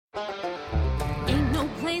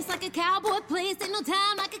like a cowboy place, ain't no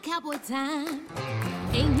time like a cowboy time.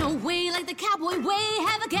 Ain't no way like the cowboy way,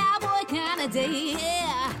 have a cowboy kind of day,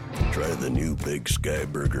 yeah. Try the new Big Sky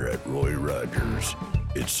Burger at Roy Rogers.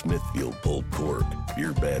 It's Smithfield pulled pork,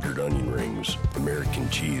 beer battered onion rings, American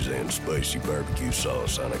cheese, and spicy barbecue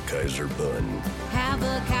sauce on a Kaiser bun. Have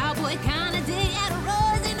a cowboy kind of day at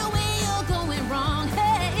Roy's, ain't no way you're going wrong,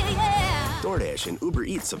 hey, yeah. DoorDash and Uber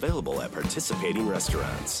Eats available at participating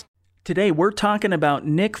restaurants. Today we're talking about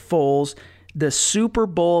Nick Foles, the Super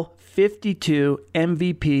Bowl 52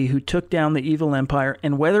 MVP who took down the evil empire,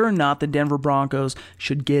 and whether or not the Denver Broncos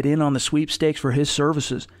should get in on the sweepstakes for his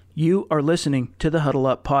services. You are listening to the Huddle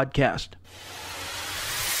Up Podcast.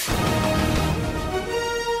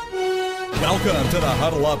 Welcome to the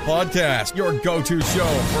Huddle Up Podcast, your go-to show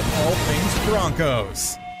for all things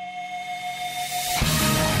Broncos.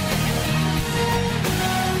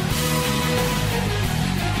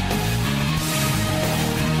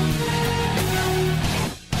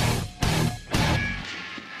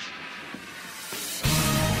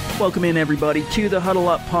 Welcome in, everybody, to the Huddle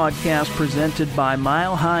Up Podcast presented by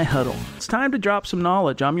Mile High Huddle. It's time to drop some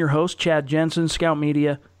knowledge. I'm your host, Chad Jensen, Scout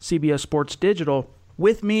Media, CBS Sports Digital.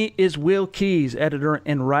 With me is Will Keys, editor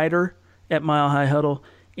and writer at Mile High Huddle,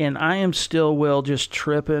 and I am still, Will, just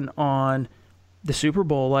tripping on the Super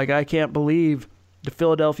Bowl. Like, I can't believe the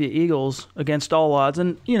Philadelphia Eagles, against all odds,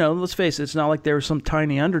 and, you know, let's face it, it's not like they were some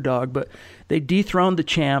tiny underdog, but they dethroned the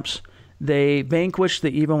champs, they vanquished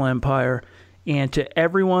the evil empire, and to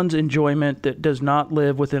everyone's enjoyment that does not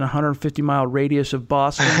live within a 150-mile radius of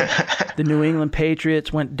Boston, the New England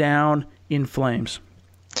Patriots went down in flames.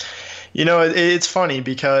 You know, it's funny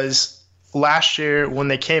because last year when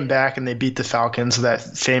they came back and they beat the Falcons, that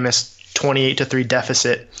famous 28-3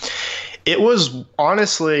 deficit, it was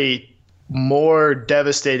honestly more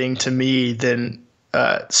devastating to me than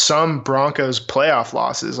some Broncos playoff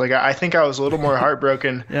losses. Like, I think I was a little more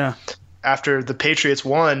heartbroken after the Patriots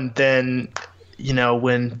won than, you know,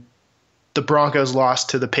 when the Broncos lost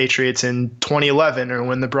to the Patriots in 2011 or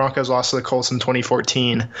when the Broncos lost to the Colts in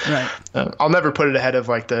 2014. Right. I'll never put it ahead of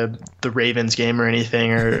like the Ravens game or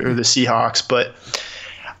anything or the Seahawks, but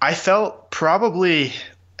I felt probably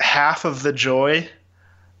half of the joy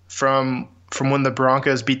from when the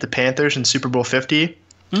Broncos beat the Panthers in Super Bowl 50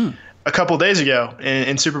 a couple days ago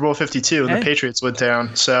in Super Bowl 52, and the Patriots went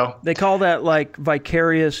down. So they call that like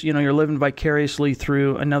vicarious. You know, you're living vicariously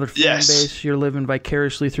through another fan base. You're living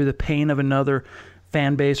vicariously through the pain of another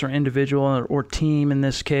fan base or individual or team in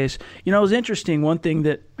this case. You know, it was interesting. One thing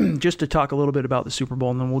that, just to talk a little bit about the Super Bowl,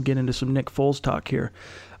 and then we'll get into some Nick Foles talk here.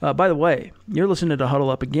 By the way, you're listening to Huddle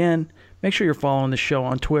Up again. Make sure you're following the show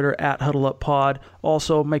on Twitter at Huddle Up Pod.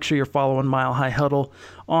 Also, make sure you're following Mile High Huddle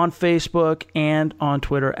on Facebook and on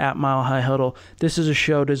Twitter at Mile High Huddle. This is a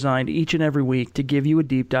show designed each and every week to give you a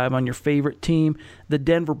deep dive on your favorite team, the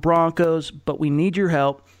Denver Broncos, but we need your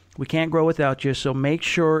help. We can't grow without you, so make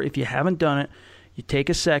sure if you haven't done it, you take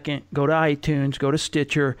a second, go to iTunes, go to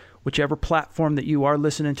Stitcher, whichever platform that you are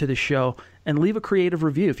listening to the show, and leave a creative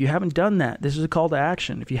review. If you haven't done that, this is a call to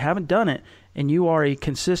action. If you haven't done it and you are a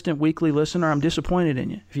consistent weekly listener, I'm disappointed in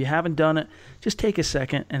you. If you haven't done it, just take a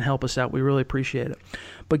second and help us out. We really appreciate it.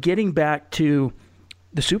 But getting back to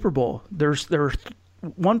the Super Bowl, there are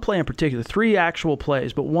one play in particular, three actual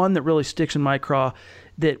plays, but one that really sticks in my craw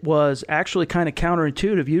that was actually kind of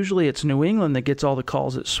counterintuitive. Usually it's New England that gets all the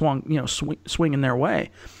calls that swing in their way.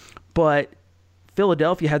 But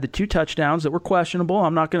Philadelphia had the two touchdowns that were questionable.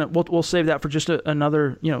 I'm not going to we'll save that for just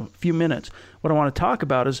another, few minutes. What I want to talk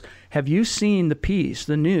about is, have you seen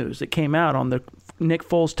the news that came out on the Nick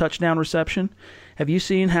Foles touchdown reception? Have you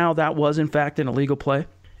seen how that was in fact an illegal play?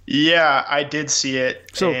 Yeah, I did see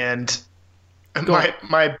it. And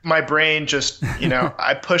my brain just,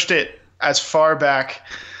 I pushed it as far back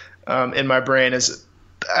in my brain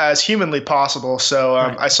as humanly possible. So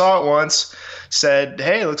I saw it once, said,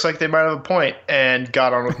 hey, looks like they might have a point, and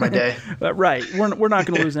got on with my day. Right. We're not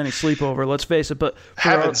going to lose any sleep over, let's face it. But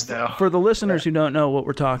for the listeners who don't know what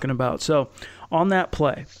we're talking about, so on that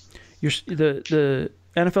play, the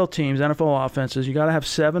NFL teams, NFL offenses, you got to have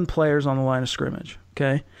 7 players on the line of scrimmage,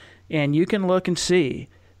 okay? And you can look and see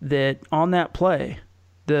that on that play,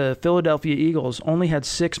 the Philadelphia Eagles only had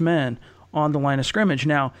 6 men on the line of scrimmage.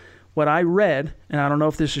 Now, what I read, and I don't know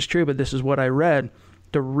if this is true, but this is what I read,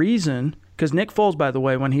 the reason, because Nick Foles, by the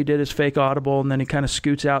way, when he did his fake audible and then he kind of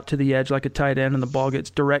scoots out to the edge like a tight end and the ball gets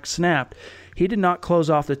direct snapped, he did not close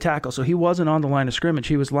off the tackle, so he wasn't on the line of scrimmage.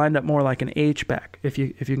 He was lined up more like an H-back, if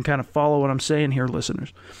you can kind of follow what I'm saying here,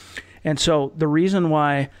 listeners. And so the reason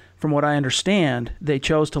why from what I understand, they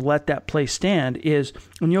chose to let that play stand is,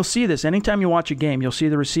 and you'll see this anytime you watch a game, you'll see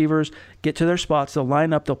the receivers get to their spots, they'll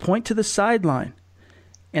line up, they'll point to the sideline,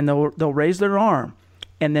 and they'll raise their arm,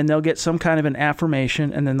 and then they'll get some kind of an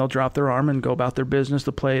affirmation, and then they'll drop their arm and go about their business.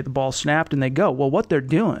 The ball snapped, and they go. Well, what they're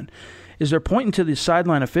doing is they're pointing to the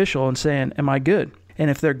sideline official and saying, am I good?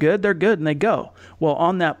 And if they're good, and they go. Well,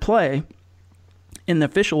 on that play, and the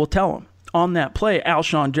official will tell them, on that play,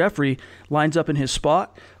 Alshon Jeffrey lines up in his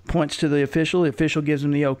spot, points to the official gives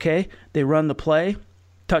him the okay, they run the play,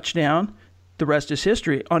 touchdown, the rest is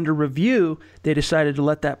history. Under review, they decided to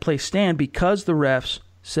let that play stand because the refs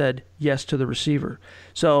said yes to the receiver.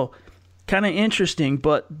 So, kind of interesting,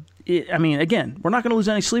 but, again, we're not going to lose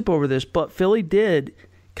any sleep over this, but Philly did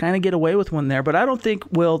kind of get away with one there, but I don't think,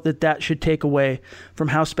 Will, that should take away from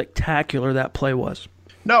how spectacular that play was.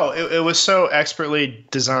 No, it was so expertly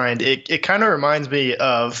designed. It kind of reminds me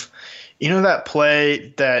of, that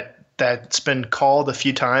play that's been called a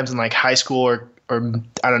few times in like high school or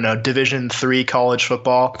I don't know, Division III college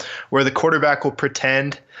football, where the quarterback will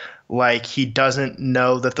pretend like he doesn't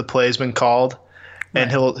know that the play has been called,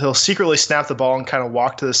 and he'll secretly snap the ball and kind of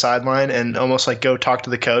walk to the sideline and almost like go talk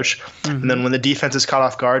to the coach, and then when the defense is caught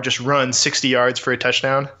off guard, just run 60 yards for a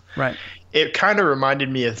touchdown. Right. It kind of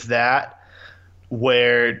reminded me of that.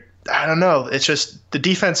 Where, I don't know, it's just the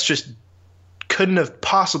defense just couldn't have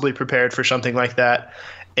possibly prepared for something like that.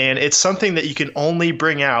 And it's something that you can only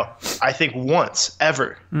bring out, I think, once,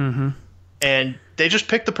 ever. Mm-hmm. And they just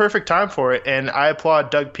picked the perfect time for it. And I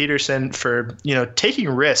applaud Doug Peterson for, taking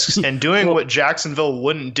risks and doing what Jacksonville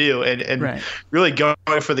wouldn't do and really going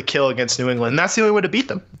for the kill against New England. And that's the only way to beat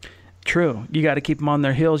them. True. You got to keep them on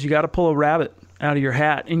their heels. You got to pull a rabbit out of your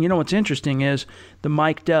hat. And what's interesting is the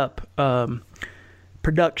mic'd up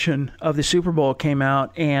production of the Super Bowl came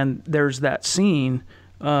out, and there's that scene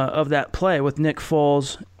of that play with Nick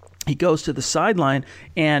Foles. He goes to the sideline,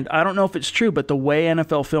 and I don't know if it's true, but the way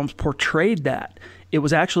NFL Films portrayed that, it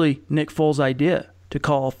was actually Nick Foles' idea to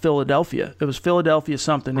call Philadelphia. It was Philadelphia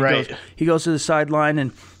something. He goes to the sideline,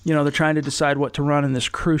 and they're trying to decide what to run in this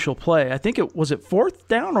crucial play. I think it fourth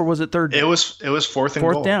down or was it third down? It was fourth and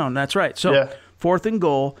goal. Fourth down, that's right. So fourth and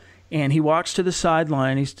goal. And he walks to the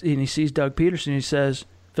sideline, and he sees Doug Peterson. He says,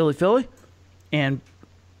 Philly? And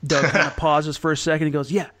Doug kind of pauses for a second. He goes,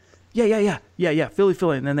 yeah,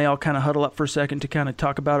 Philly. And then they all kind of huddle up for a second to kind of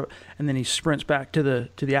talk about it. And then he sprints back to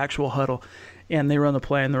the actual huddle, and they run the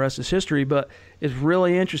play, and the rest is history. But it's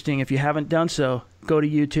really interesting. If you haven't done so, go to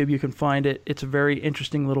YouTube. You can find it. It's a very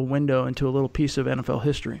interesting little window into a little piece of NFL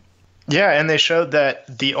history. Yeah, and they showed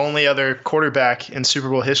that the only other quarterback in Super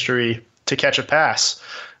Bowl history to catch a pass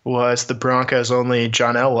was the Broncos' only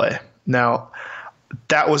John Elway. Now,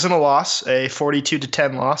 that wasn't a loss, a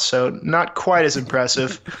 42-10 loss, so not quite as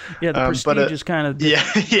impressive. The prestige is kind of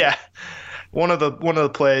different. Yeah. One of the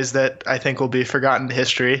plays that I think will be forgotten to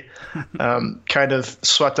history, kind of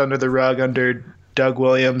swept under the rug under Doug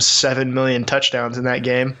Williams' 7 million touchdowns in that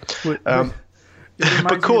game.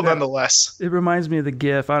 But cool nonetheless. It reminds me of the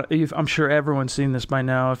GIF. I'm sure everyone's seen this by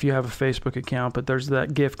now if you have a Facebook account, but there's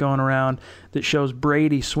that GIF going around that shows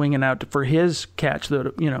Brady swinging out for his catch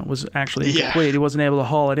that was actually incomplete. He wasn't able to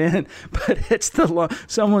haul it in, but it's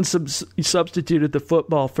someone substituted the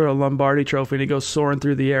football for a Lombardi trophy, and he goes soaring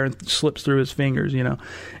through the air and slips through his fingers, and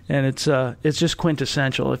it's just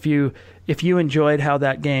quintessential. If you enjoyed how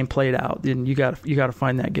that game played out, then you got to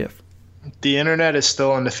find that GIF. The internet is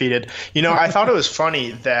still undefeated. I thought it was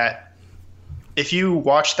funny that if you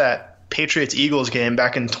watch that Patriots-Eagles game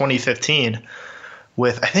back in 2015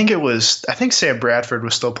 with, I think Sam Bradford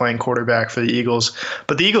was still playing quarterback for the Eagles,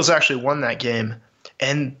 but the Eagles actually won that game.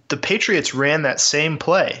 And the Patriots ran that same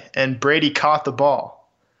play, and Brady caught the ball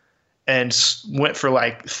and went for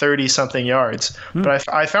like 30-something yards. But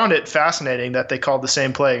I found it fascinating that they called the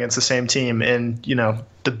same play against the same team in,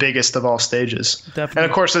 the biggest of all stages. Definitely.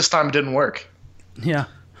 And, of course, this time it didn't work. Yeah.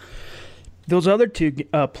 Those other two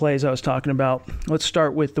plays I was talking about, let's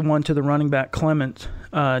start with the one to the running back, Clement.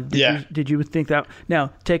 Did you think that?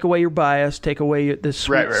 Now, take away your bias, take away the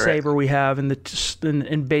sweet savor we have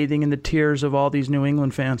and bathing in the tears of all these New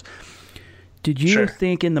England fans. Did you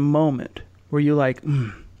think in the moment, were you like,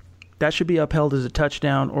 that should be upheld as a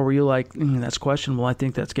touchdown, or were you like, that's questionable, I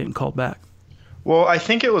think that's getting called back? Well, I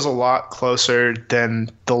think it was a lot closer than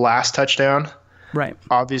the last touchdown. Right.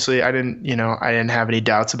 Obviously, I didn't have any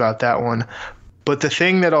doubts about that one. But the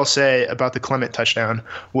thing that I'll say about the Clement touchdown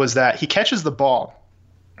was that he catches the ball,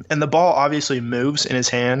 and the ball obviously moves in his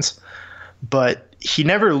hands, but he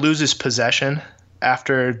never loses possession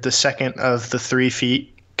after the second of the 3 feet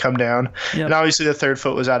come down. Yep. And obviously the third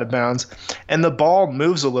foot was out of bounds. And the ball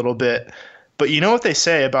moves a little bit, But you know what they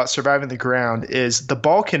say about surviving the ground is the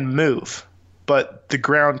ball can move, but the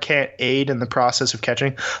ground can't aid in the process of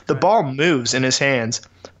catching. The ball moves in his hands,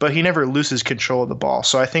 but he never loses control of the ball.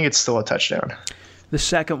 So I think it's still a touchdown. The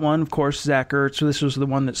second one, of course, Zach Ertz. So this was the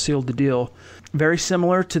one that sealed the deal. Very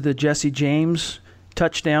similar to the Jesse James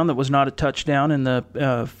touchdown that was not a touchdown in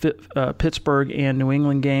the Pittsburgh and New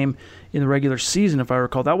England game in the regular season, if I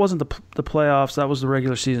recall. That wasn't the playoffs. That was the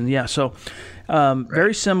regular season. Yeah, so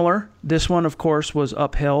very similar. This one, of course, was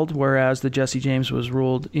upheld, whereas the Jesse James was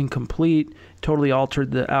ruled incomplete, totally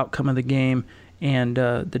altered the outcome of the game and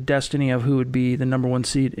the destiny of who would be the number one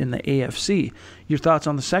seed in the AFC. Your thoughts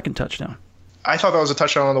on the second touchdown? I thought that was a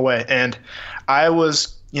touchdown on the way, and I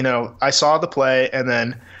was, I saw the play, and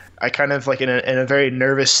then I kind of in a very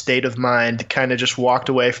nervous state of mind kind of just walked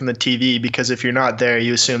away from the TV, because if you're not there,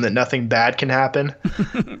 you assume that nothing bad can happen.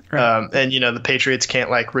 Right. And the Patriots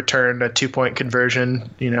can't return a 2-point conversion,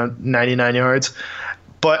 99 yards.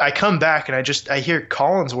 But I come back and I hear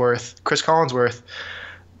Chris Collinsworth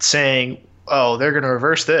saying, "Oh, they're going to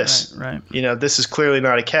reverse this. Right. This is clearly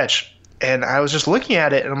not a catch." And I was just looking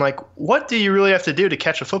at it, and I'm like, what do you really have to do to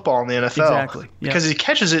catch a football in the NFL? Exactly. Yep. Because he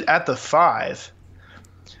catches it at the 5,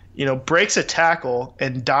 breaks a tackle,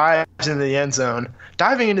 and dives into the end zone.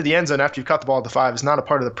 Diving into the end zone after you've caught the ball at the 5 is not a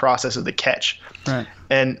part of the process of the catch. Right.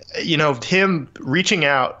 And, him reaching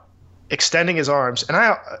out, extending his arms.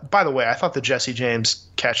 And by the way, I thought the Jesse James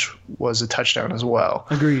catch was a touchdown as well.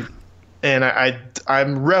 Agreed. And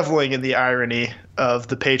I'm reveling in the irony of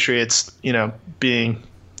the Patriots, being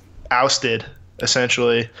ousted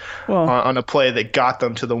essentially on a play that got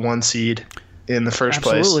them to the 1 seed in the first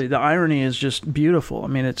place. Absolutely. The irony is just beautiful. I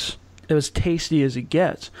mean, it was tasty as it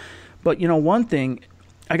gets. But, one thing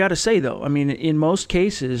I got to say, though, I mean, in most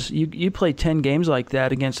cases, you play 10 games like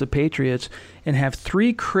that against the Patriots and have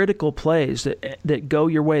 3 critical plays that go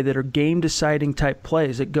your way, that are game-deciding type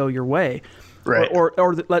plays that go your way. Right.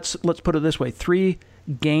 Or let's put it this way, 3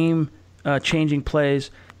 game-changing plays.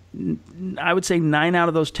 I would say 9 out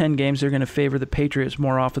of those 10 games, they're going to favor the Patriots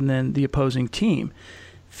more often than the opposing team.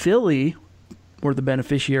 Philly were the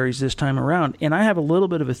beneficiaries this time around, and I have a little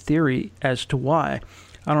bit of a theory as to why.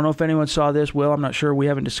 I don't know if anyone saw this. Will, I'm not sure. We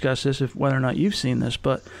haven't discussed this, whether or not you've seen this,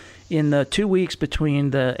 but in the 2 weeks between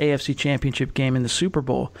the AFC Championship game and the Super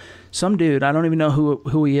Bowl, some dude, I don't even know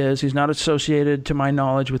who he is. He's not associated, to my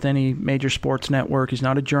knowledge, with any major sports network. He's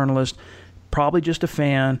not a journalist, probably just a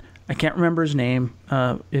fan. I can't remember his name.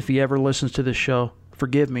 If he ever listens to this show,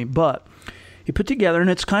 forgive me. But he put together, and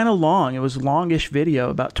it's kind of long. It was a longish video,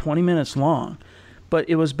 about 20 minutes long. But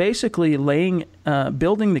it was basically building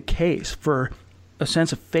the case for a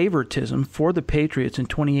sense of favoritism for the Patriots in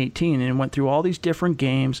 2018. And it went through all these different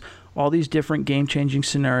games, all these different game-changing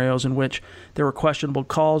scenarios in which there were questionable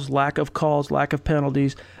calls, lack of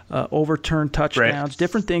penalties, overturned touchdowns,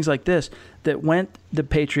 different things like this that went the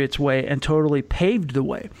Patriots' way and totally paved the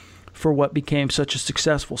way for what became such a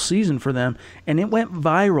successful season for them. And it went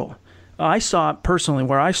viral. I saw it personally.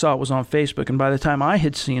 Where I saw it was on Facebook, and by the time I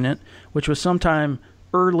had seen it, which was sometime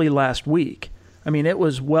early last week, I mean, it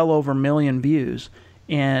was well over 1 million views,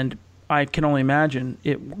 and I can only imagine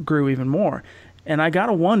it grew even more. And I got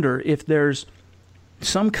to wonder if there's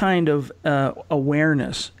some kind of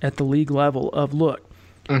awareness at the league level of, look,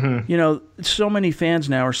 so many fans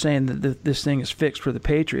now are saying that this thing is fixed for the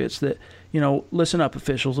Patriots, that, listen up,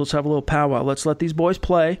 officials, let's have a little powwow. Let's let these boys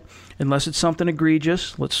play, unless it's something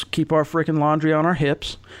egregious. Let's keep our freaking laundry on our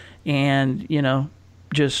hips, and,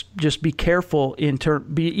 just be careful,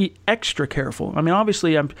 be extra careful. I mean,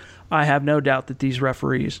 obviously, I have no doubt that these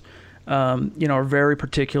referees, are very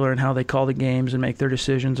particular in how they call the games and make their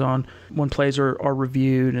decisions on when plays are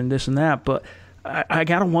reviewed and this and that. But I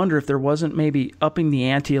got to wonder if there wasn't maybe upping the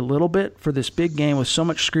ante a little bit for this big game with so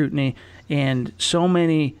much scrutiny and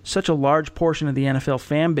such a large portion of the NFL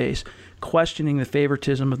fan base questioning the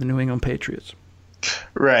favoritism of the New England Patriots.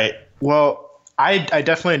 Right. Well, I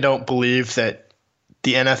definitely don't believe that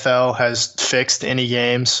the NFL has fixed any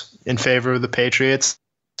games in favor of the Patriots.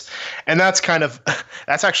 And that's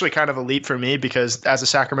actually kind of a leap for me, because as a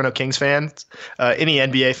Sacramento Kings fan, any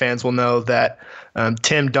NBA fans will know that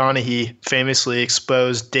Tim Donaghy famously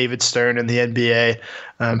exposed David Stern in the NBA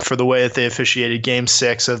for the way that they officiated Game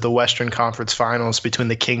 6 of the Western Conference Finals between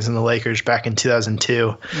the Kings and the Lakers back in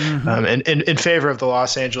 2002, and in favor of the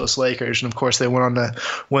Los Angeles Lakers. And, of course, they went on to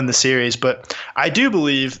win the series. But I do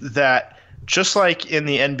believe that just like in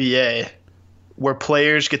the NBA, where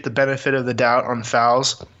players get the benefit of the doubt on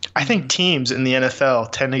fouls, I think teams in the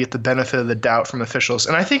NFL tend to get the benefit of the doubt from officials.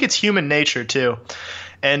 And I think it's human nature, too.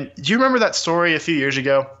 And do you remember that story a few years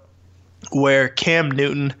ago where Cam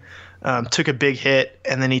Newton took a big hit,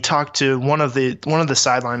 and then he talked to one of the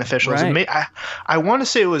sideline officials. Right. And I want to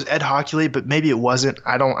say it was Ed Hockley, but maybe it wasn't.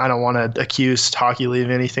 I don't want to accuse Hockley of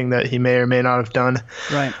anything that he may or may not have done.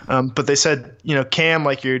 Right. But they said, Cam,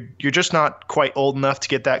 like you're just not quite old enough to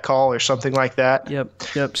get that call or something like that.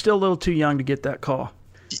 Yep. Still a little too young to get that call.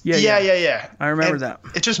 Yeah. I remember that.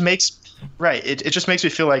 It just makes It just makes me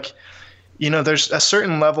feel like, there's a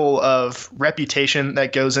certain level of reputation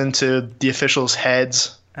that goes into the officials'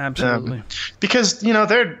 heads. Absolutely. Because,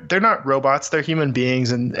 they're not robots, they're human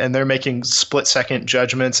beings, and they're making split-second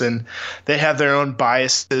judgments, and they have their own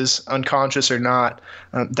biases, unconscious or not,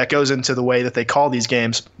 that goes into the way that they call these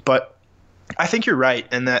games. But I think you're right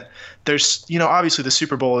in that there's, obviously the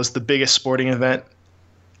Super Bowl is the biggest sporting event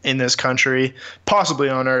in this country, possibly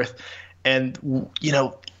on earth, and,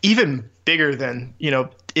 even bigger than,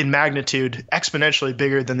 in magnitude, exponentially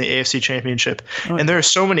bigger than the AFC Championship. Oh, and there are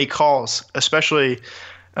so many calls, especially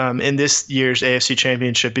in this year's AFC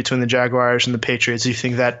Championship between the Jaguars and the Patriots. You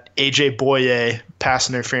think that A.J. Boye pass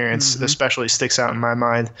interference especially sticks out in my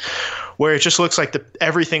mind, where it just looks like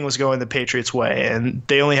everything was going the Patriots' way, and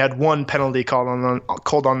they only had one penalty called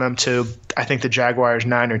on them to, I think, the Jaguars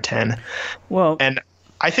 9 or 10. Well, and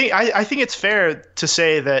I think it's fair to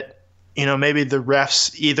say that maybe the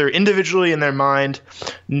refs either individually in their mind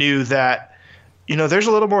knew that there's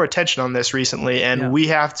a little more attention on this recently, and we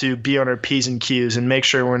have to be on our P's and Q's and make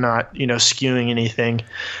sure we're not, skewing anything,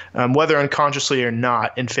 whether unconsciously or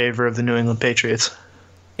not, in favor of the New England Patriots.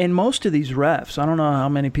 And most of these refs, I don't know how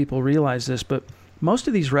many people realize this, but most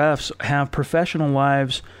of these refs have professional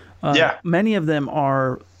lives. Many of them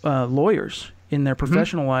are lawyers in their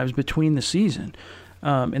professional lives between the season,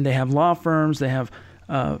 and they have law firms. They have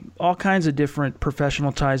all kinds of different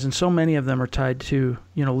professional ties, and so many of them are tied to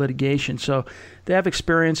litigation. So they have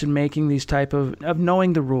experience in making these type of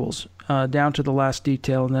knowing the rules down to the last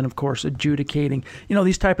detail, and then of course adjudicating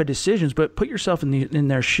these type of decisions. But put yourself in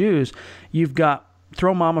their shoes. You've got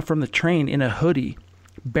throw mama from the train in a hoodie,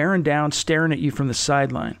 bearing down, staring at you from the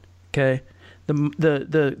sideline. Okay,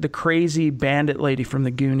 the crazy bandit lady from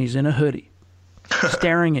the Goonies in a hoodie,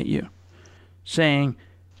 staring at you, saying,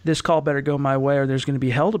 this call better go my way or there's going to be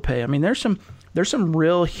hell to pay. I mean, there's some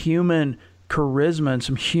real human charisma and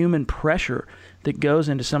some human pressure that goes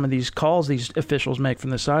into some of these calls these officials make from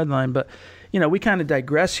the sideline. But, we kind of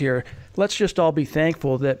digress here. Let's just all be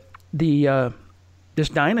thankful that this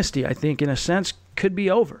dynasty, I think, in a sense, could be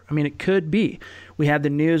over. I mean, it could be. We had the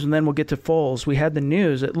news, and then we'll get to Foles. We had the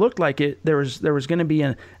news. It looked like there was going to be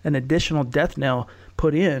an additional death knell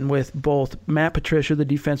put in with both Matt Patricia, the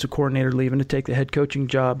defensive coordinator, leaving to take the head coaching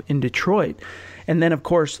job in Detroit. And then, of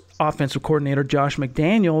course, offensive coordinator Josh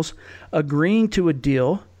McDaniels agreeing to a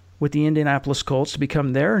deal with the Indianapolis Colts to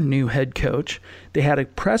become their new head coach. They had a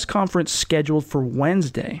press conference scheduled for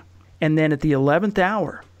Wednesday. And then at the 11th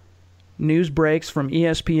hour, news breaks from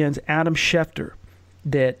ESPN's Adam Schefter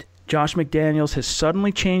that Josh McDaniels has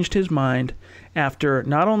suddenly changed his mind after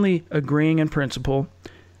not only agreeing in principle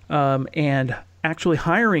and actually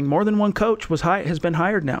hiring more than one coach has been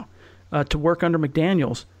hired now to work under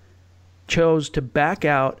McDaniels, chose to back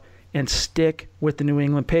out and stick with the New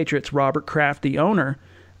England Patriots. Robert Kraft, the owner,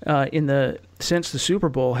 since the Super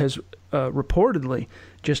Bowl, has reportedly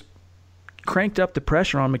just cranked up the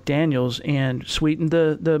pressure on McDaniels and sweetened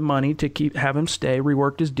the money to have him stay,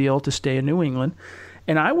 reworked his deal to stay in New England.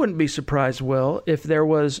 And I wouldn't be surprised, Will, if there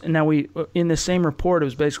was – now in the same report, it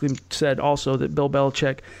was basically said also that Bill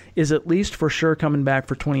Belichick is at least for sure coming back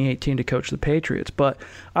for 2018 to coach the Patriots. But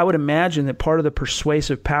I would imagine that part of the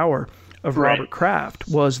persuasive power of Robert Kraft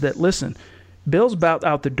was that, listen, Bill's about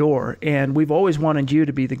out the door, and we've always wanted you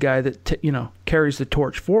to be the guy that carries the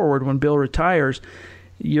torch forward. When Bill retires,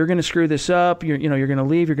 you're going to screw this up. You're going to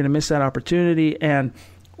leave. You're going to miss that opportunity. And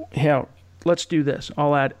hell, let's do this.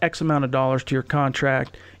 I'll add X amount of dollars to your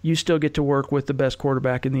contract. You still get to work with the best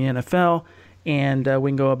quarterback in the NFL, and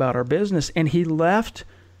we can go about our business. And he left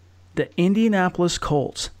the Indianapolis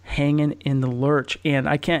Colts hanging in the lurch. And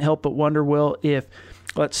I can't help but wonder, Will, if,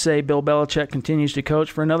 let's say, Bill Belichick continues to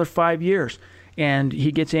coach for another 5 years, and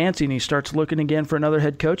he gets antsy and he starts looking again for another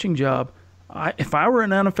head coaching job. If I were an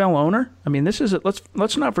NFL owner, I mean, this is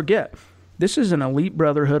let's not forget, this is an elite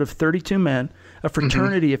brotherhood of 32 men, a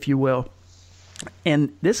fraternity, if you will.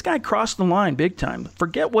 And this guy crossed the line big time.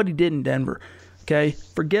 Forget what he did in Denver, okay?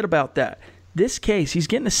 Forget about that. This case, he's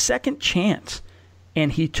getting a second chance,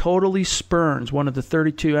 and he totally spurns one of the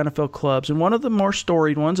 32 NFL clubs, and one of the more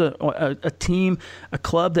storied ones, a team, a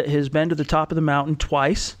club that has been to the top of the mountain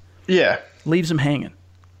twice. Yeah. Leaves him hanging.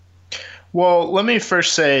 Well, let me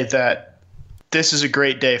first say that this is a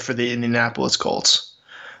great day for the Indianapolis Colts.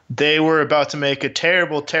 they were about to make a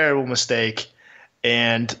terrible, terrible mistake,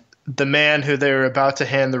 and the man who they were about to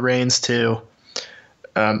hand the reins to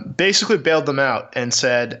basically bailed them out and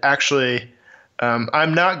said, actually,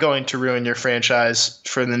 I'm not going to ruin your franchise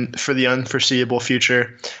for the unforeseeable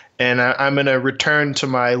future, and I'm going to return to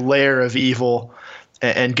my lair of evil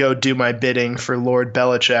and go do my bidding for Lord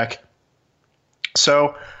Belichick.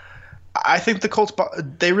 So I think the Colts,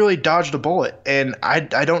 they really dodged a bullet, and I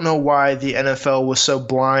don't know why the NFL was so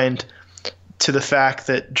blind to the fact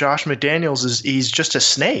that Josh McDaniels he's just a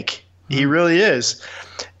snake. He really is.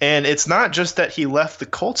 And it's not just that he left the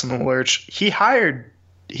Colts in the lurch. He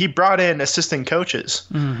brought in assistant coaches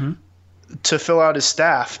to fill out his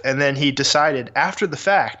staff, and then he decided after the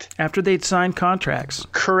fact. After they'd signed contracts.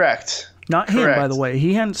 Correct. Not him, by the way.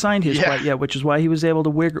 He hadn't signed his quite yet, which is why he was able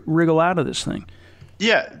to wriggle out of this thing.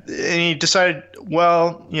 Yeah, and he decided,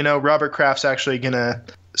 well, Robert Kraft's actually going to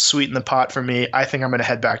sweeten the pot for me. I think I'm going to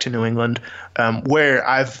head back to New England, where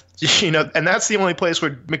I've, and that's the only place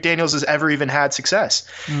where McDaniels has ever even had success.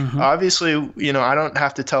 Obviously, I don't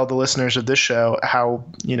have to tell the listeners of this show how,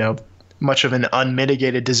 much of an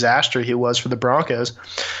unmitigated disaster he was for the Broncos.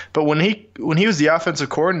 But when he was the offensive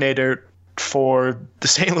coordinator for the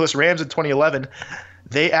St. Louis Rams in 2011,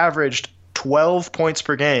 they averaged 12 points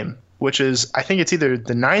per game, which is, I think it's either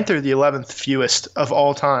the 9th or the 11th fewest of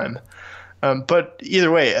all time. But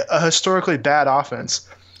either way, a historically bad offense.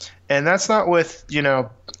 And that's not with,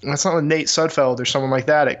 that's not with Nate Sudfeld or someone like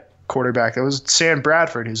that at quarterback. It was Sam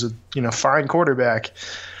Bradford, who's a, fine quarterback.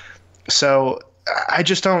 So I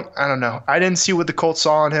don't know. I didn't see what the Colts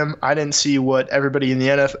saw in him. I didn't see what everybody in the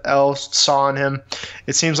NFL saw in him.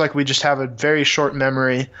 It seems like we just have a very short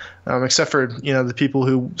memory, except for, the people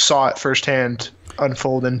who saw it firsthand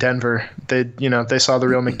unfold in Denver. They saw the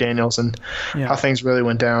real McDaniels and how things really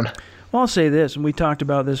went down. Well, I'll say this, and we talked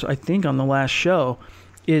about this, I think, on the last show,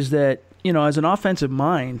 is that, as an offensive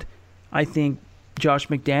mind, I think Josh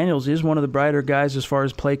McDaniels is one of the brighter guys as far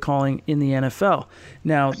as play calling in the NFL.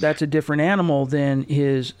 Now, that's a different animal than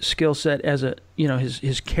his skill set as a,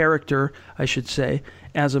 his character, I should say,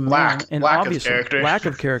 as a man. And obviously, lack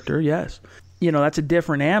of character, yes. That's a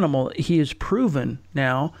different animal. He has proven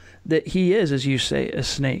now that he is, as you say, a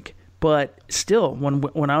snake. But still,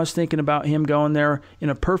 when I was thinking about him going there in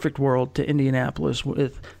a perfect world to Indianapolis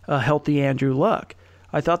with a healthy Andrew Luck,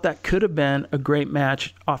 I thought that could have been a great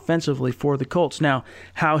match offensively for the Colts. Now,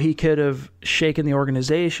 how he could have shaken the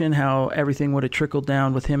organization, how everything would have trickled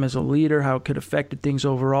down with him as a leader, how it could have affected things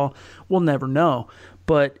overall, we'll never know.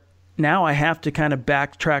 But now I have to kind of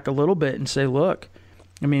backtrack a little bit and say, look,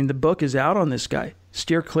 the book is out on this guy.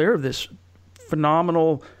 Steer clear of this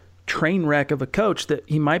phenomenal train wreck of a coach that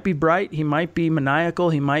he might be bright, he might be maniacal,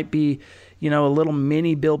 he might be, a little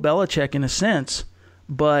mini Bill Belichick in a sense,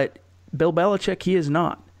 but Bill Belichick, he is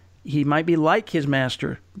not. He might be like his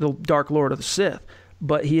master, the Dark Lord of the Sith,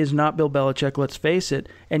 but he is not Bill Belichick, let's face it,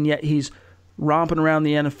 and yet he's romping around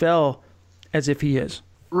the NFL as if he is.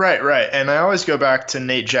 Right. And I always go back to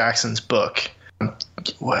Nate Jackson's book.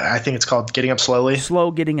 I think it's called Getting Up Slowly.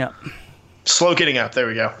 Slow Getting Up, there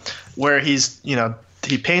we go. Where he's,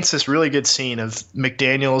 he paints this really good scene of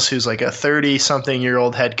McDaniels, who's like a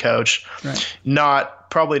 30-something-year-old head coach,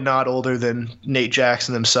 probably not older than Nate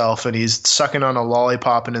Jackson himself, and he's sucking on a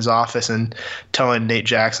lollipop in his office and telling Nate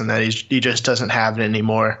Jackson that he just doesn't have it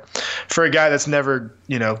anymore. For a guy that's never,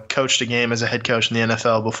 coached a game as a head coach in the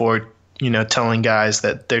NFL before, telling guys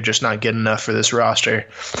that they're just not good enough for this roster,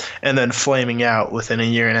 and then flaming out within a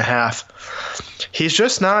year and a half. He's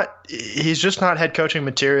just not head coaching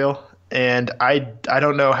material. And I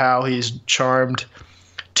don't know how he's charmed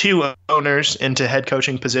two owners into head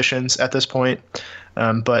coaching positions at this point.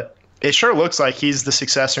 But it sure looks like he's the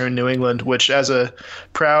successor in New England, which as a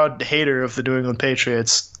proud hater of the New England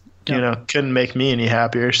Patriots, couldn't make me any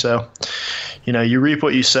happier. So, you reap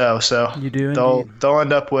what you sow. So you do they'll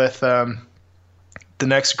end up with the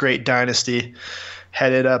next great dynasty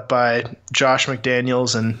headed up by Josh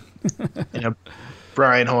McDaniels and,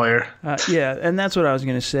 Brian Hoyer. And that's what I was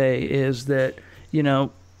going to say is that,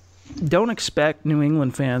 don't expect New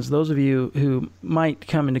England fans, those of you who might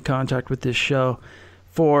come into contact with this show,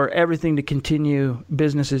 for everything to continue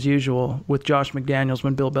business as usual with Josh McDaniels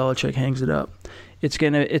when Bill Belichick hangs it up. He's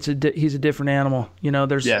a different animal.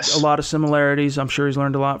 There's a lot of similarities. I'm sure he's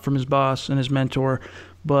learned a lot from his boss and his mentor,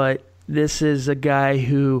 but this is a guy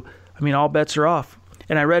who, all bets are off.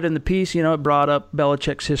 And I read in the piece, it brought up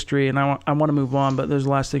Belichick's history, and I want to move on, but there's the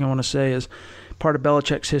last thing I want to say is part of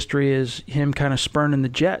Belichick's history is him kind of spurning the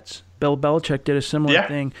Jets. Bill Belichick did a similar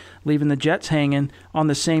thing, leaving the Jets hanging on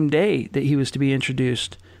the same day that he was to be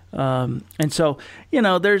introduced. And so,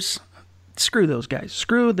 there's screw those guys.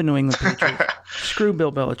 Screw the New England Patriots. Screw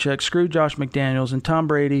Bill Belichick. Screw Josh McDaniels. And Tom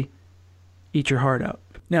Brady, eat your heart out.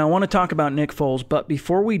 Now, I want to talk about Nick Foles, but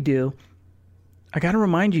before we do, I got to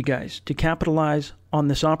remind you guys to capitalize on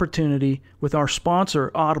this opportunity with our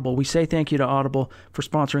sponsor, Audible. We say thank you to Audible for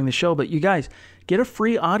sponsoring the show, but you guys, get a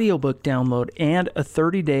free audiobook download and a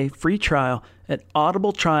 30-day free trial at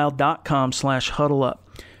audibletrial.com/huddleup.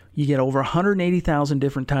 You get over 180,000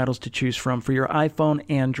 different titles to choose from for your iPhone,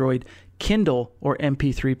 Android, Kindle, or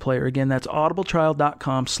MP3 player. Again, that's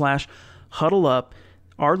audibletrial.com/huddleup.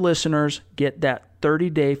 Our listeners get that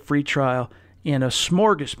 30-day free trial and a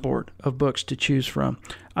smorgasbord of books to choose from.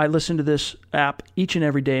 I listen to this app each and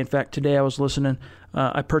every day. In fact, today I was listening.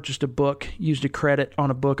 I purchased a book, used a credit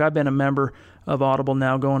on a book. I've been a member of Audible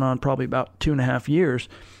now going on probably about 2.5 years.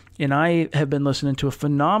 And I have been listening to a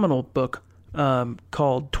phenomenal book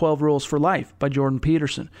called 12 Rules for Life by Jordan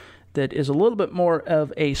Peterson that is a little bit more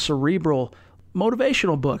of a cerebral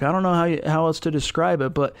motivational book. I don't know how else to describe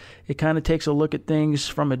it, but it kind of takes a look at things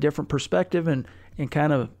from a different perspective and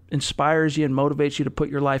kind of inspires you and motivates you to put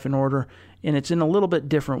your life in order. And it's in a little bit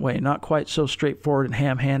different way, not quite so straightforward and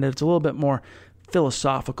ham-handed. It's a little bit more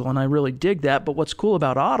philosophical, and I really dig that. But what's cool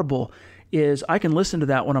about Audible is I can listen to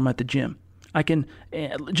that when I'm at the gym. I can,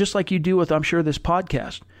 just like you do with, I'm sure, this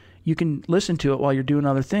podcast, you can listen to it while you're doing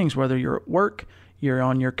other things, whether you're at work, you're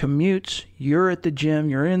on your commutes, you're at the gym,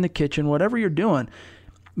 you're in the kitchen, whatever you're doing.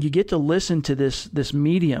 You get to listen to this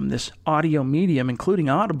medium, this audio medium, including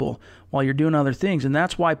Audible, while you're doing other things. And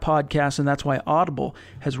that's why podcasts and that's why Audible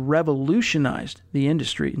has revolutionized the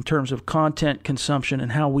industry in terms of content consumption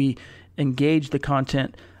and how we engage the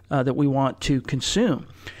content that we want to consume.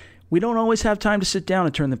 We don't always have time to sit down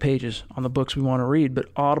and turn the pages on the books we want to read, but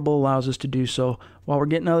Audible allows us to do so while we're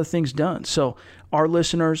getting other things done. So our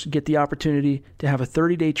listeners get the opportunity to have a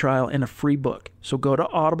 30-day trial and a free book. So go to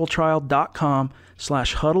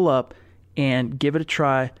audibletrial.com/huddleup and give it a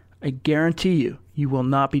try. I guarantee you will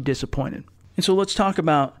not be disappointed. And so let's talk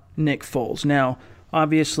about Nick Foles. Now,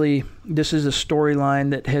 obviously, this is a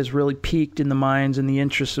storyline that has really piqued in the minds and the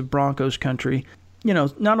interests of Broncos country. You know,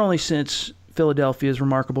 not only since Philadelphia's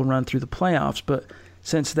remarkable run through the playoffs, but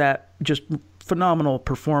since that just phenomenal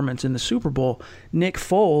performance in the Super Bowl, Nick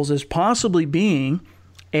Foles is possibly being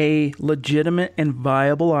a legitimate and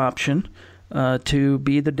viable option to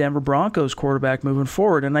be the Denver Broncos quarterback moving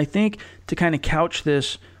forward. And I think to kind of couch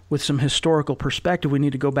this with some historical perspective, we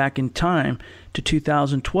need to go back in time to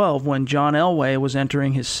 2012 when John Elway was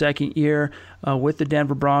entering his second year with the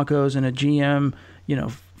Denver Broncos in a GM,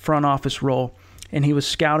 front office role. And he was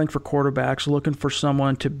scouting for quarterbacks, looking for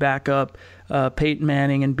someone to back up Peyton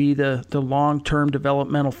Manning and be the long-term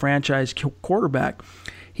developmental franchise quarterback.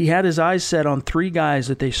 He had his eyes set on 3 guys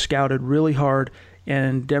that they scouted really hard,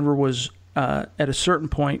 and Denver was, at a certain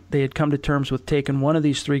point, they had come to terms with taking one of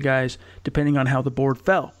these 3 guys depending on how the board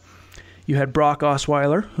fell. You had Brock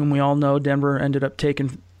Osweiler, whom we all know Denver ended up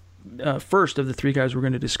taking first of the 3 guys we're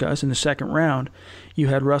going to discuss in the second round. You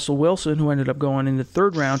had Russell Wilson, who ended up going in the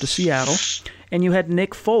third round to Seattle. And you had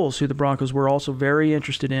Nick Foles, who the Broncos were also very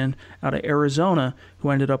interested in, out of Arizona, who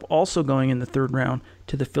ended up also going in the third round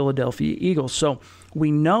to the Philadelphia Eagles. So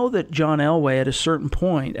we know that John Elway, at a certain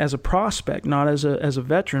point, as a prospect, not as a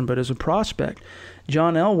veteran, but as a prospect,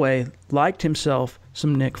 John Elway liked himself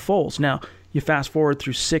some Nick Foles. Now, you fast forward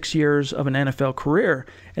through 6 years of an NFL career,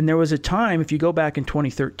 and there was a time, if you go back in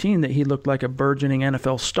 2013, that he looked like a burgeoning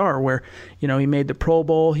NFL star where, he made the Pro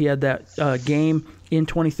Bowl. He had that game in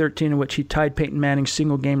 2013 in which he tied Peyton Manning's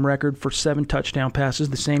single-game record for 7 touchdown passes,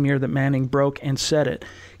 the same year that Manning broke and set it.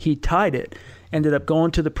 He tied it, ended up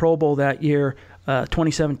going to the Pro Bowl that year,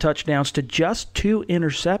 27 touchdowns to just 2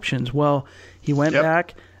 interceptions. Well, he went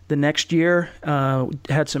back the next year,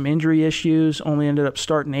 had some injury issues, only ended up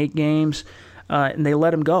starting 8 games, and they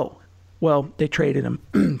let him go. Well, they traded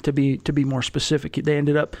him, to be more specific. They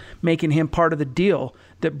ended up making him part of the deal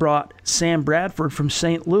that brought Sam Bradford from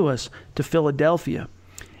St. Louis to Philadelphia.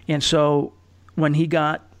 And so when he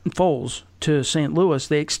got Foles to St. Louis,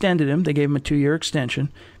 they extended him. They gave him a 2-year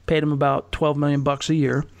extension, paid him about $12 million a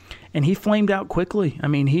year, and he flamed out quickly. I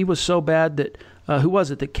mean, he was so bad that who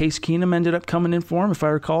was it? That Case Keenum ended up coming in for him, if I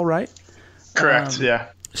recall right? Correct, yeah.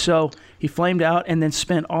 So he flamed out and then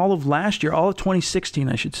spent all of last year, all of 2016,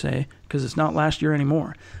 I should say, because it's not last year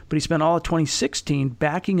anymore. But he spent all of 2016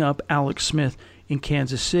 backing up Alex Smith in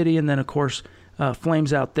Kansas City, and then, of course,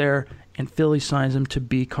 flames out there, and Philly signs him to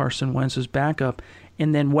be Carson Wentz's backup.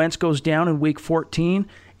 And then Wentz goes down in Week 14,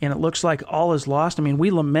 and it looks like all is lost. I mean,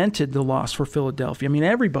 we lamented the loss for Philadelphia. I mean,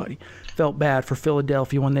 everybody felt bad for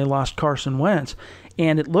Philadelphia when they lost Carson Wentz,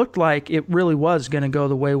 and it looked like it really was going to go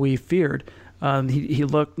the way we feared. He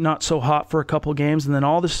looked not so hot for a couple of games, and then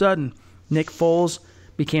all of a sudden, Nick Foles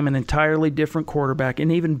became an entirely different quarterback,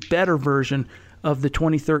 an even better version of the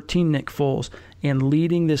 2013 Nick Foles, and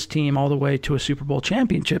leading this team all the way to a Super Bowl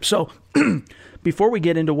championship. So before we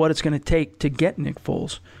get into what it's going to take to get Nick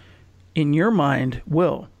Foles, in your mind,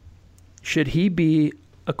 Will, should he be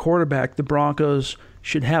a quarterback the Broncos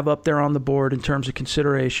should have up there on the board in terms of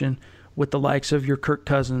consideration with the likes of your Kirk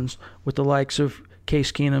Cousins, with the likes of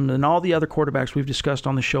Case Keenum, and all the other quarterbacks we've discussed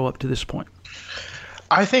on the show up to this point?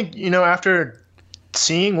 I think, after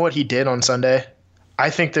seeing what he did on Sunday, I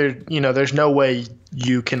think there's no way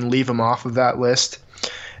you can leave him off of that list.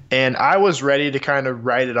 And I was ready to kind of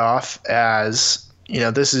write it off as,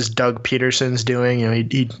 this is Doug Peterson's doing.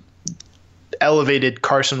 He elevated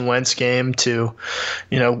Carson Wentz game to,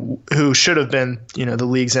 who should have been, the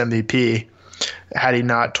league's MVP had he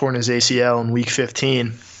not torn his ACL in week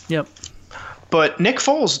 15. Yep. But Nick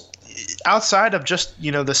Foles, outside of just,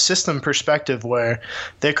 the system perspective where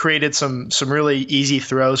they created some really easy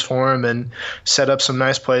throws for him and set up some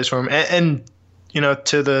nice plays for him. And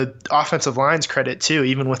to the offensive line's credit too,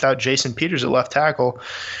 even without Jason Peters at left tackle,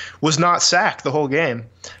 was not sacked the whole game.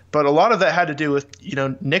 But a lot of that had to do with,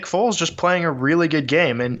 Nick Foles just playing a really good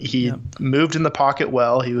game, and he moved in the pocket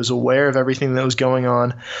well. He was aware of everything that was going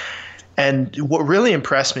on. And what really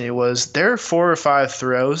impressed me was there are 4 or 5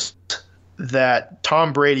 throws that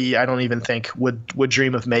Tom Brady, I don't even think, would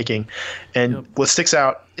dream of making. And what sticks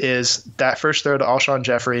out is that first throw to Alshon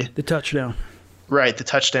Jeffrey. The touchdown. Right, the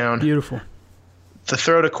touchdown. Beautiful. The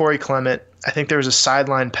throw to Corey Clement. I think there was a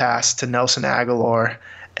sideline pass to Nelson Aguilar.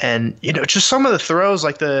 And, just some of the throws,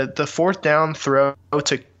 like the 4th down throw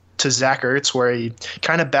to Zach Ertz, where he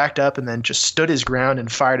kind of backed up and then just stood his ground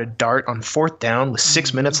and fired a dart on 4th down with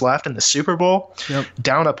 6 minutes left in the Super Bowl,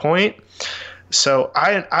 down a point. So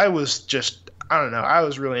I was just, I don't know, I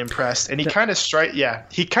was really impressed. And he kind of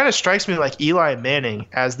strikes me like Eli Manning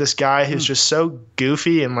as this guy who's just so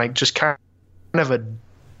goofy and like just kind of a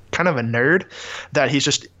nerd that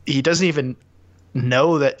he doesn't even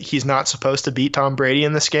know that he's not supposed to beat Tom Brady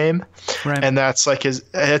in this game. Right. And that's like his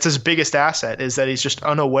biggest asset, is that he's just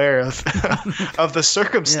unaware of of the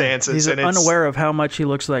circumstances. He's unaware of how much he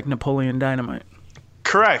looks like Napoleon Dynamite.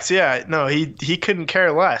 Correct. Yeah. No, he couldn't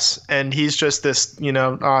care less. And he's just this,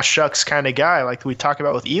 aw shucks kind of guy like we talk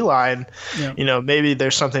about with Eli. And, maybe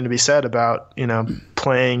there's something to be said about,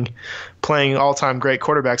 playing all-time great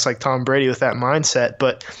quarterbacks like Tom Brady with that mindset.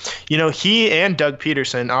 But, he and Doug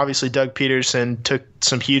Peterson, obviously Doug Peterson took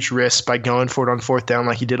some huge risks by going for it on 4th down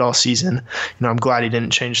like he did all season. I'm glad he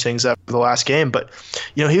didn't change things up for the last game. But,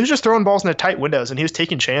 he was just throwing balls into tight windows and he was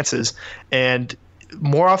taking chances. And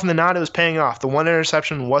more often than not, it was paying off. The one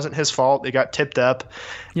interception wasn't his fault. It got tipped up.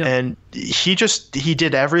 And he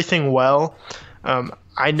did everything well.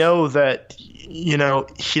 I know that, he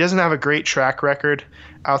doesn't have a great track record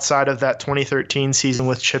outside of that 2013 season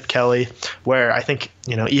with Chip Kelly, where I think,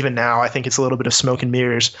 even now, I think it's a little bit of smoke and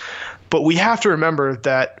mirrors. But we have to remember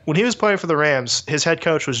that when he was playing for the Rams, his head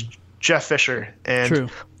coach was Jeff Fisher. And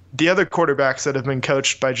the other quarterbacks that have been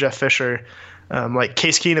coached by Jeff Fisher, like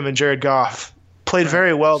Case Keenum and Jared Goff, played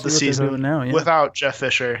very well this season without Jeff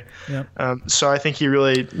Fisher. So I think he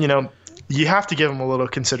really, you have to give him a little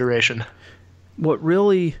consideration. What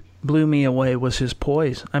really blew me away was his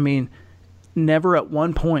poise. I mean, never at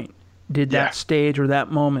one point did that stage or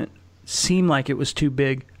that moment seem like it was too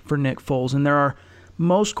big for Nick Foles. And there are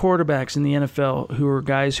most quarterbacks in the NFL who are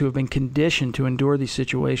guys who have been conditioned to endure these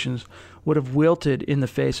situations would have wilted in the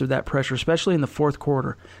face of that pressure, especially in the 4th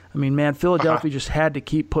quarter. I mean, man, Philadelphia just had to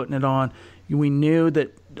keep putting it on. We knew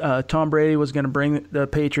that Tom Brady was going to bring the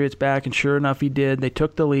Patriots back, and sure enough, he did. They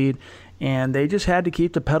took the lead, and they just had to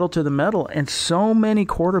keep the pedal to the metal. And so many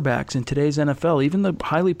quarterbacks in today's NFL, even the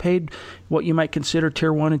highly paid, what you might consider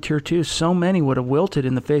Tier 1 and Tier 2, so many would have wilted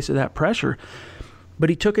in the face of that pressure. But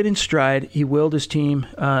he took it in stride. He willed his team,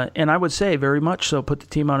 and I would say very much so, put the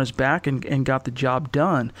team on his back and got the job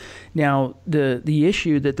done. Now, the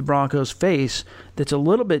issue that the Broncos face that's a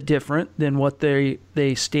little bit different than what they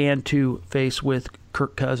stand to face with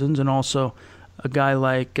Kirk Cousins and also a guy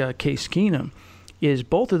like Case Keenum is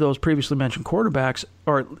both of those previously mentioned quarterbacks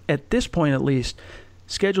are, at this point at least,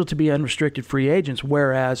 scheduled to be unrestricted free agents,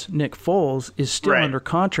 whereas Nick Foles is still under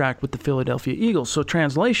contract with the Philadelphia Eagles. So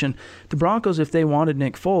translation, the Broncos, if they wanted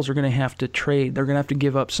Nick Foles, are going to have to trade. They're going to have to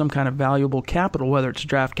give up some kind of valuable capital, whether it's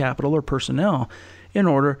draft capital or personnel, in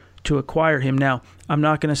order to acquire him. Now, I'm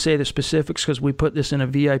not going to say the specifics because we put this in a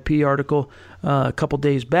VIP article a couple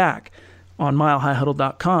days back on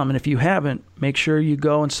milehighhuddle.com. And if you haven't, make sure you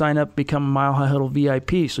go and sign up, become a Mile High Huddle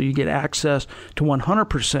VIP so you get access to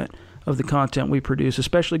 100% of the content we produce,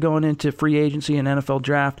 especially going into free agency and NFL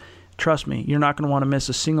draft. Trust me, you're not going to want to miss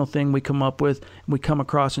a single thing we come up with, we come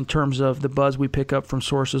across in terms of the buzz we pick up from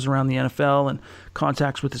sources around the NFL and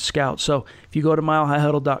contacts with the scouts. So if you go to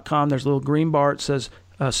milehighhuddle.com, there's a little green bar. It says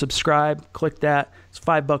subscribe. Click that. It's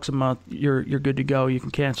 $5 a month. You're good to go. You can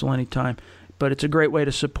cancel anytime. But it's a great way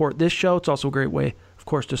to support this show. It's also a great way, of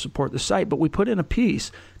course, to support the site. But we put in a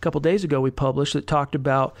piece a couple days ago we published that talked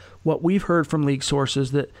about what we've heard from league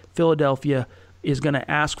sources that Philadelphia is going to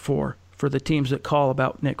ask for the teams that call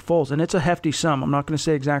about Nick Foles. And it's a hefty sum. I'm not going to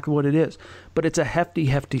say exactly what it is, but it's a hefty,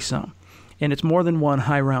 hefty sum. And it's more than one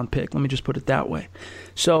high-round pick. Let me just put it that way.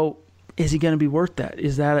 So is he going to be worth that?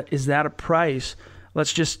 Is that a price?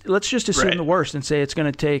 Let's just assume the worst and say it's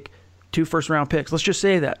going to take 2 first-round picks. Let's just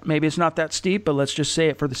say that. Maybe it's not that steep, but let's just say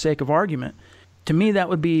it for the sake of argument. To me, that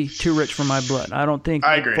would be too rich for my blood. I don't think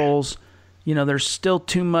Nick Foles, there's still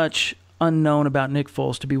too much unknown about Nick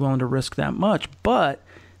Foles to be willing to risk that much. But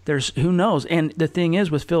who knows? And the thing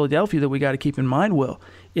is with Philadelphia that we got to keep in mind, Will,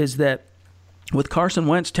 is that with Carson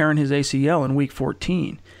Wentz tearing his ACL in Week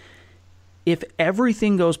 14, if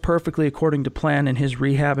everything goes perfectly according to plan in his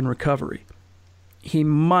rehab and recovery, he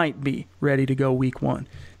might be ready to go Week 1.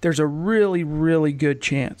 There's a really, really good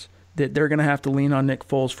chance that they're going to have to lean on Nick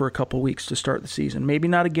Foles for a couple weeks to start the season. Maybe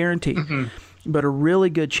not a guarantee, but a really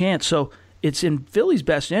good chance. So it's in Philly's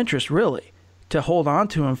best interest, really, to hold on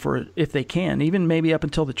to him for if they can, even maybe up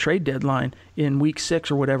until the trade deadline in Week 6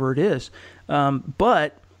 or whatever it is.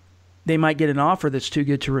 But they might get an offer that's too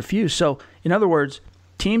good to refuse. So, in other words,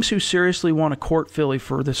 teams who seriously want to court Philly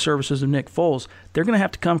for the services of Nick Foles, they're going to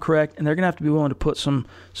have to come correct, and they're going to have to be willing to put some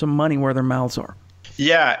money where their mouths are.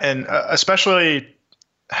 Yeah, and especially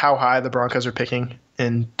how high the Broncos are picking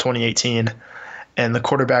in 2018 and the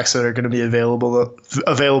quarterbacks that are going to be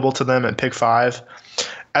available to them at pick 5.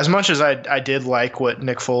 As much as I did like what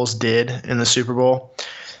Nick Foles did in the Super Bowl,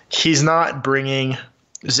 he's not bringing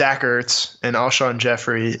Zach Ertz and Alshon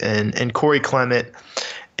Jeffrey and Corey Clement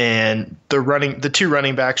and the 2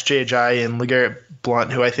 running backs, Jay Ajayi and LeGarrette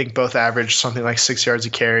Blount, who I think both averaged something like 6 yards a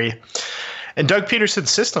carry, and Doug Peterson's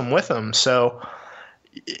system with him. So,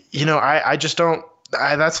 I just don't –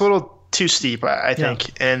 that's a little too steep, I think.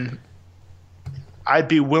 Yeah. And I'd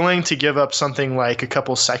be willing to give up something like a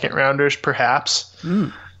couple second-rounders perhaps.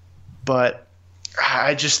 But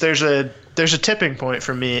I just there's a tipping point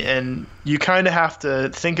for me, and you kind of have to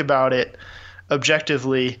think about it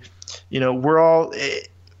objectively. We're all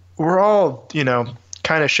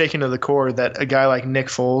kind of shaken to the core that a guy like Nick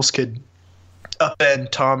Foles could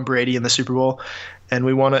upend Tom Brady in the Super Bowl, and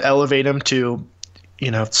we want to elevate him to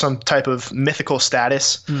some type of mythical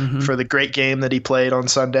status for the great game that he played on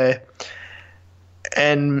Sunday.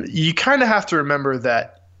 And you kind of have to remember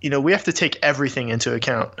that we have to take everything into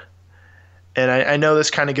account. And I know this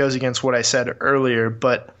kind of goes against what I said earlier,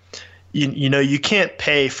 but you can't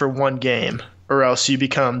pay for one game, or else you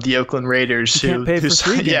become the Oakland Raiders. You can't pay for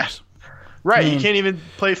 3 games. Yeah, right. You can't even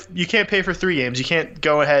play. You can't pay for 3 games. You can't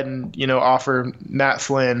go ahead and offer Matt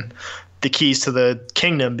Flynn the keys to the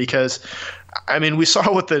kingdom, because we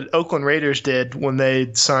saw what the Oakland Raiders did when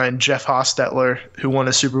they signed Jeff Hostetler, who won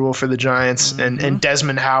a Super Bowl for the Giants, and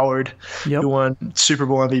Desmond Howard, who won Super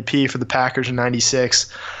Bowl MVP for the Packers in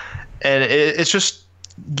 '96. And it's just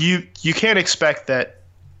you can't expect that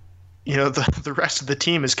the rest of the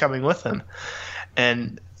team is coming with them.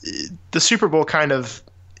 And the Super Bowl kind of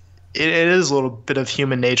it is a little bit of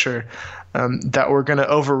human nature that we're going to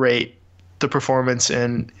overrate the performance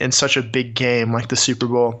in such a big game like the Super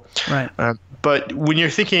Bowl. Right. But when you're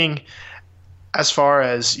thinking as far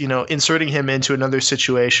as inserting him into another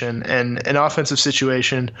situation, and an offensive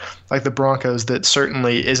situation like the Broncos that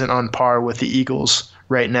certainly isn't on par with the Eagles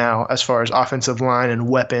right now as far as offensive line and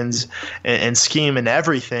weapons and scheme and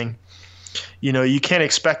everything, you can't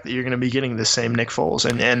expect that you're going to be getting the same Nick Foles,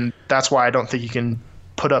 and that's why I don't think you can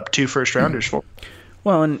put up 2 first-rounders for him.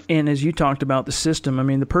 Well, and as you talked about the system,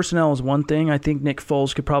 the personnel is one thing. I think Nick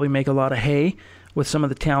Foles could probably make a lot of hay with some of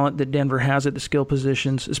the talent that Denver has at the skill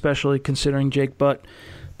positions, especially considering Jake Butt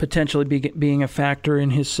potentially being a factor in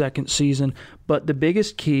his second season. But the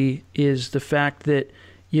biggest key is the fact that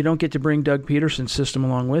you don't get to bring Doug Peterson's system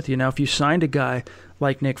along with you. Now, if you signed a guy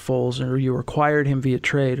like Nick Foles, or you acquired him via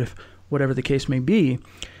trade, if whatever the case may be,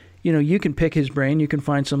 you can pick his brain. You can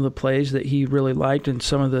find some of the plays that he really liked and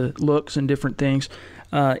some of the looks and different things.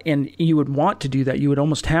 And you would want to do that. You would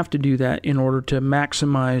almost have to do that in order to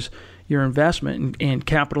maximize your investment and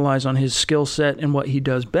capitalize on his skill set and what he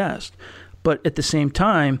does best. But at the same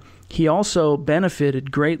time, he also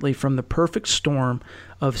benefited greatly from the perfect storm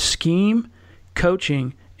of scheme,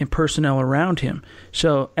 coaching, and personnel around him.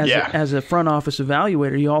 So as a front office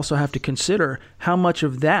evaluator, you also have to consider how much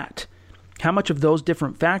of those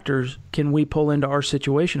different factors can we pull into our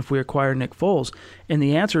situation if we acquire Nick Foles? And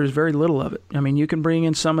the answer is very little of it. I mean, you can bring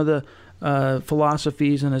in some of the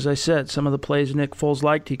philosophies, and as I said, some of the plays Nick Foles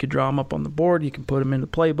liked, he could draw them up on the board. You can put them in the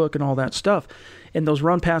playbook and all that stuff. And those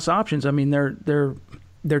run-pass options, I mean,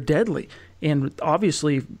 they're deadly. And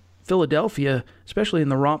obviously, Philadelphia, especially in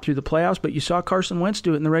the romp through the playoffs, but you saw Carson Wentz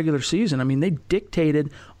do it in the regular season. I mean, they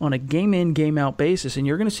dictated on a game-in, game-out basis, and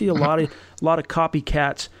you're going to see a lot of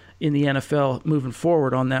copycats in the NFL moving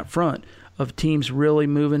forward on that front of teams really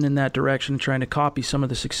moving in that direction, trying to copy some of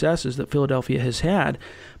the successes that Philadelphia has had.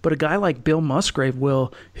 But a guy like Bill Musgrave,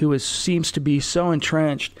 who seems to be so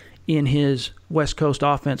entrenched in his West Coast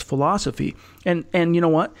offense philosophy. And you know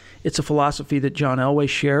what? It's a philosophy that John Elway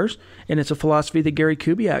shares, and it's a philosophy that Gary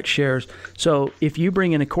Kubiak shares. So if you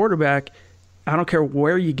bring in a quarterback, I don't care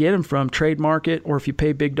where you get him from, trade market, or if you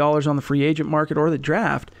pay big dollars on the free agent market or the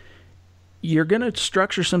draft, you're going to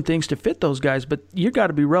structure some things to fit those guys, but you've got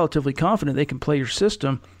to be relatively confident they can play your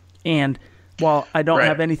system. And while I don't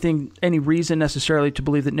have any reason necessarily to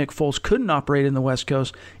believe that Nick Foles couldn't operate in the West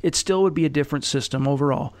Coast, it still would be a different system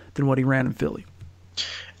overall than what he ran in Philly.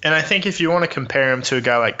 And I think if you want to compare him to a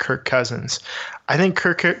guy like Kirk Cousins, I think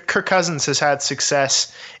Kirk Cousins has had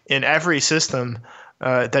success in every system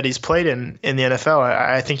that he's played in the NFL.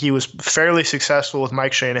 I think he was fairly successful with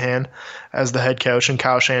Mike Shanahan as the head coach and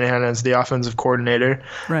Kyle Shanahan as the offensive coordinator.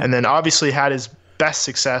 Right. And then obviously had his best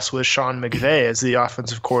success with Sean McVay as the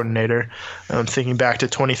offensive coordinator. Thinking back to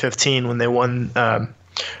 2015 when they won,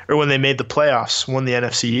 or when they made the playoffs, won the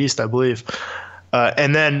NFC East, I believe.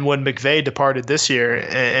 And then when McVay departed this year,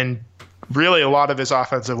 and really a lot of his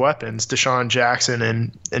offensive weapons, Deshaun Jackson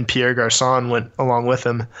and Pierre Garçon went along with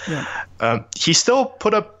him. Yeah. He still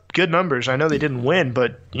put up good numbers. I know they didn't win,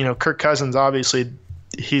 but Kirk Cousins, obviously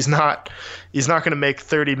he's not going to make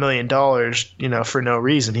 $30 million, for no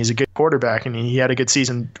reason. He's a good quarterback, and he had a good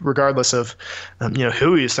season regardless of,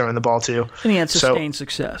 who he was throwing the ball to. And he had sustained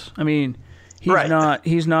success. I mean,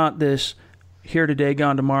 he's not this here today,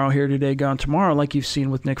 gone tomorrow, here today, gone tomorrow, like you've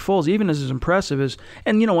seen with Nick Foles, even as impressive as –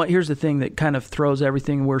 and you know what, here's the thing that kind of throws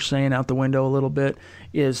everything we're saying out the window a little bit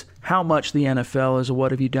is how much the NFL is a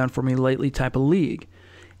what have you done for me lately type of league.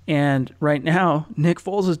 And right now, Nick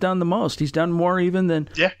Foles has done the most. He's done more even than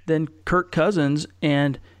Kirk Cousins,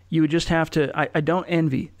 and you would just have to – I don't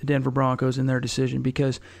envy the Denver Broncos in their decision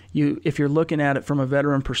because if you're looking at it from a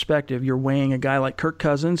veteran perspective, you're weighing a guy like Kirk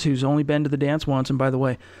Cousins who's only been to the dance once, and by the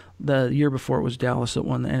way, the year before it was Dallas that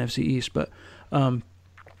won the NFC East, but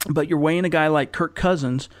you're weighing a guy like Kirk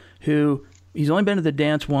Cousins who he's only been to the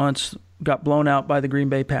dance once, got blown out by the Green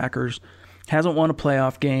Bay Packers, hasn't won a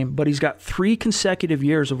playoff game, but he's got 3 consecutive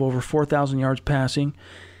years of over 4,000 yards passing,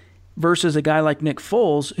 versus a guy like Nick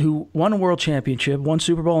Foles who won a world championship, won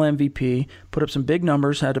Super Bowl MVP, put up some big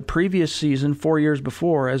numbers, had a previous season 4 years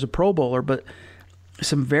before as a Pro Bowler, but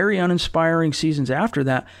some very uninspiring seasons after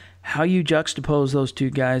that. How you juxtapose those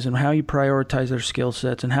two guys and how you prioritize their skill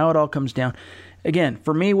sets and how it all comes down. Again,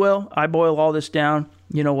 for me, Will, I boil all this down.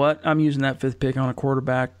 You know what? I'm using that 5th pick on a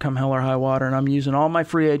quarterback come hell or high water, and I'm using all my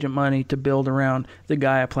free agent money to build around the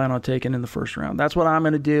guy I plan on taking in the first round. That's what I'm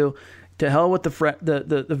going to do. To hell with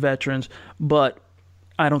the veterans, but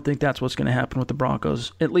I don't think that's what's going to happen with the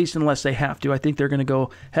Broncos, at least unless they have to. I think they're going to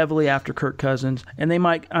go heavily after Kirk Cousins, and they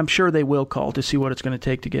might. I'm sure they will call to see what it's going to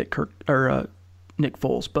take to get Nick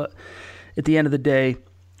Foles. But at the end of the day,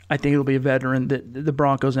 I think it'll be a veteran that the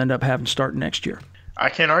Broncos end up having start next year. I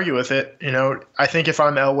can't argue with it. I think if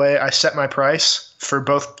I'm Elway, I set my price for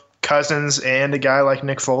both Cousins and a guy like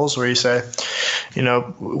Nick Foles, where you say,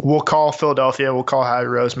 we'll call Philadelphia, we'll call Howie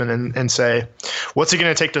Roseman and say, what's it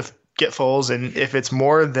going to take to get Foles? And if it's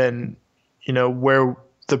more than, where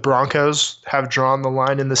the Broncos have drawn the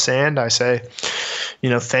line in the sand, I say,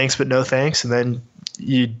 thanks, but no thanks. And then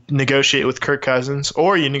you negotiate with Kirk Cousins,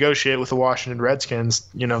 or you negotiate with the Washington Redskins,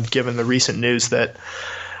 given the recent news that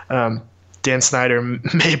Dan Snyder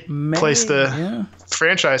may place the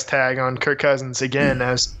franchise tag on Kirk Cousins again,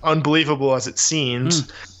 as unbelievable as it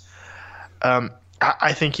seems.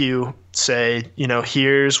 I think you say,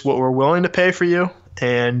 here's what we're willing to pay for you,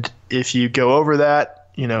 and if you go over that,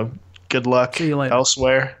 good luck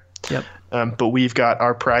elsewhere. Yep. But we've got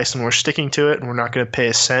our price, and we're sticking to it, and we're not going to pay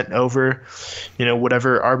a cent over,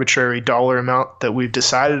 whatever arbitrary dollar amount that we've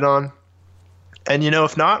decided on. And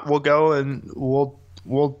if not, we'll go and we'll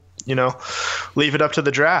leave it up to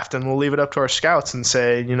the draft, and we'll leave it up to our scouts and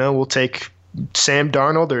say, we'll take Sam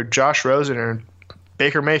Darnold or Josh Rosen or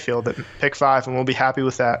Baker Mayfield at pick 5, and we'll be happy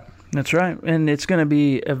with that. That's right. And it's going to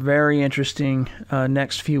be a very interesting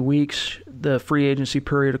next few weeks. The free agency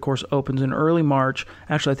period, of course, opens in early March.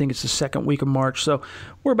 Actually, I think it's the second week of March. So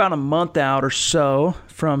we're about a month out or so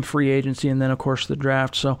from free agency and then, of course, the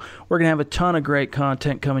draft. So we're going to have a ton of great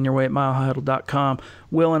content coming your way at milehighhuddle.com.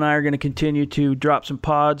 Will and I are going to continue to drop some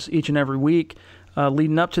pods each and every week.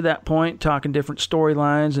 Leading up to that point, talking different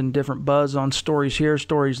storylines and different buzz on stories here,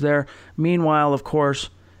 stories there. Meanwhile, of course,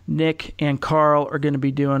 Nick and Carl are going to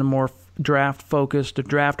be doing a more draft-focused, a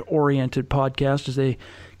draft-oriented podcast as they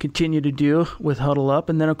continue to do with Huddle Up.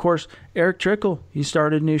 And then, of course, Eric Trickle. He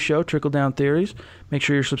started a new show, Trickle Down Theories. Make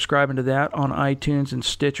sure you're subscribing to that on iTunes and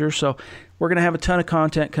Stitcher. So we're going to have a ton of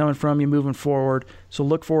content coming from you moving forward. So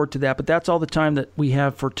look forward to that. But that's all the time that we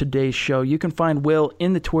have for today's show. You can find Will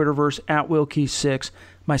in the Twitterverse at WillKey6,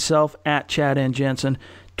 myself at Chad N. Jensen.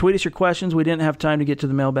 Tweet us your questions. We didn't have time to get to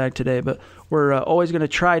the mailbag today, but we're always going to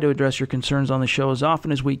try to address your concerns on the show as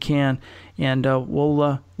often as we can. And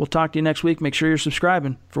we'll talk to you next week. Make sure you're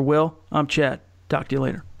subscribing. For Will, I'm Chad. Talk to you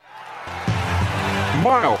later.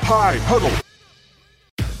 Mile High Huddle.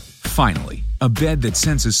 Finally, a bed that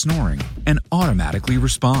senses snoring and automatically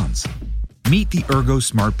responds. Meet the Ergo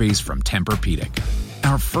Smart Base from Tempur-Pedic,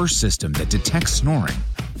 our first system that detects snoring,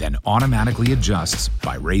 then automatically adjusts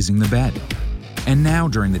by raising the bed. And now,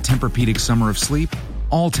 during the Tempur-Pedic Summer of Sleep,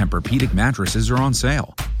 all Tempur-Pedic mattresses are on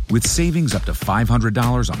sale, with savings up to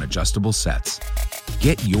 $500 on adjustable sets.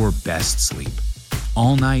 Get your best sleep,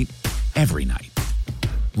 all night, every night.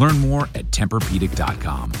 Learn more at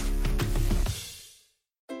TempurPedic.com.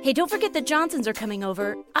 Hey, don't forget the Johnsons are coming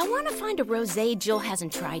over. I want to find a rosé Jill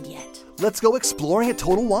hasn't tried yet. Let's go exploring at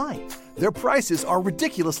Total Wine. Their prices are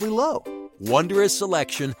ridiculously low. Wondrous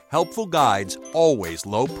selection, helpful guides, always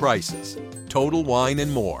low prices. Total Wine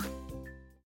and more.